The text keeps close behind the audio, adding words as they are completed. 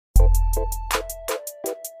I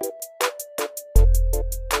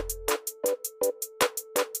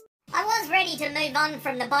was ready to move on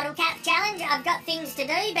from the bottle cap challenge. I've got things to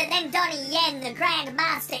do, but then Donnie Yen, the Grand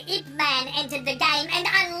Master Ip Man, entered the game and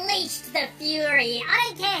unleashed the fury. I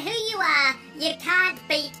don't care who you are, you can't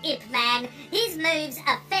beat Ip Man. His moves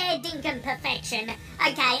are fair dinkum perfection.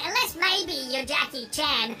 Okay, unless maybe you're Jackie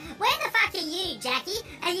Chan. Where the fuck are you, Jackie?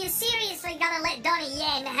 Are you seriously gonna let Donnie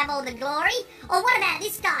Yen have all the glory? Or what about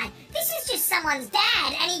this guy? This is just someone's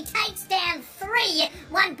dad, and he takes down 3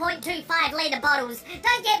 1.25 litre bottles.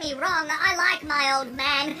 Don't get me wrong, I like my old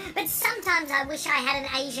man, but sometimes I wish I had an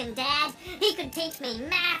Asian dad. He could teach me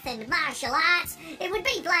math and martial arts. It would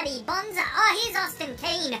be bloody bonza. Oh, here's Austin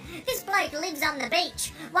Keane. This bloke lives on the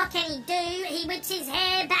beach. What can he do? He whips his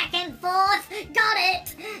hair back and forth. Got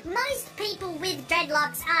it! Most people with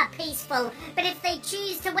dreadlocks are peaceful, but if they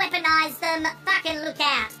choose to weaponize them, fucking look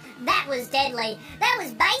out. That was deadly. That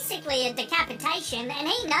was basically a decapitation, and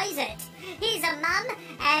he knows it. Here's a mum,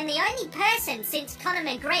 and the only person since Conor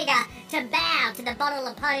McGregor to bow to the bottle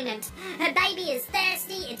opponent. Her baby is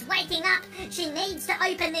thirsty, it's waking up. She needs to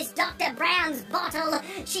open this Dr. Brown's bottle.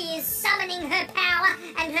 She is summoning her power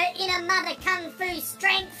and her inner mother kung fu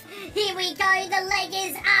strength. Here we go, the leg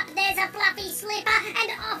is up, there's a fluffy slipper,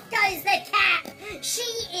 and off goes the cap. She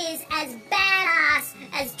is as badass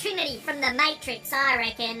as Trinity from the Matrix, I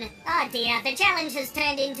reckon. Oh dear, the challenge has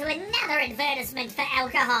turned into another advertisement for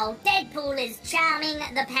alcohol. Deadpool is charming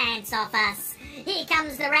the pants off us. Here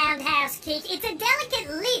comes the roundhouse kick. It's a delicate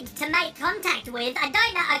lid to make contact with. I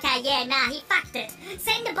don't know. Okay, yeah, nah, he fucked it.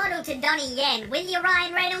 Send a bottle to Donnie Yen. Will you,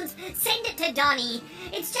 Ryan Reynolds? Send it to Donnie.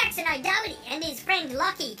 It's Jackson O'Doherty and his friend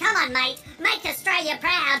Lockie. Come on, mate. Make Australia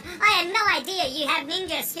proud. I had no idea you have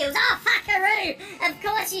ninja skills. Oh, fuckaroo. Of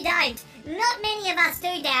course you don't. Not many of us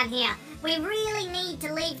do down here. We really need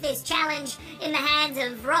to leave this challenge in the hands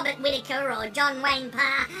of Robert Whittaker or John Wayne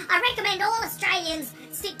Parr. I recommend all Australians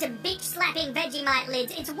stick to bitch-slapping Vegemite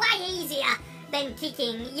lids. It's way easier than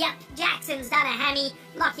kicking. Yep, Jackson's done a hammy,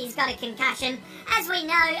 Lockie's got a concussion. As we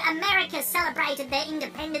know, America celebrated their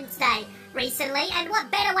Independence Day recently, and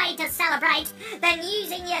what better way to celebrate than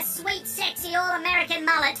using your sweet, sexy all-American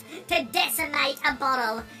mullet to decimate a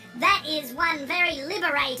bottle. That is one very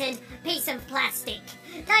liberated piece of plastic.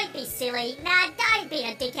 Don't be silly. Nah, don't be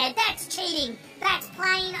a dickhead. That's cheating. That's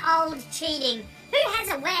plain old cheating. Who has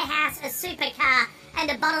a warehouse, a supercar,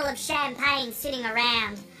 and a bottle of champagne sitting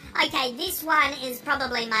around? Okay, this one is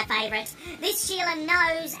probably my favourite. This Sheila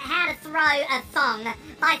knows how to throw a thong.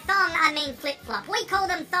 By thong, I mean flip-flop. We call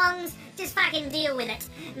them thongs. Just fucking deal with it.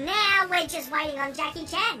 Now we're just waiting on Jackie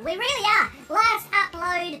Chan. We really are. Last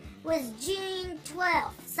upload was June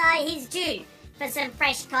 12th, so he's due for some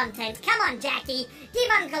fresh content. Come on, Jackie.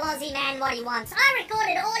 Give Uncle Ozzy Man what he wants. I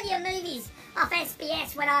recorded all your movies off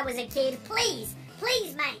SBS when I was a kid. Please,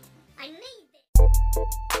 please, mate. I need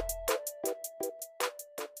this.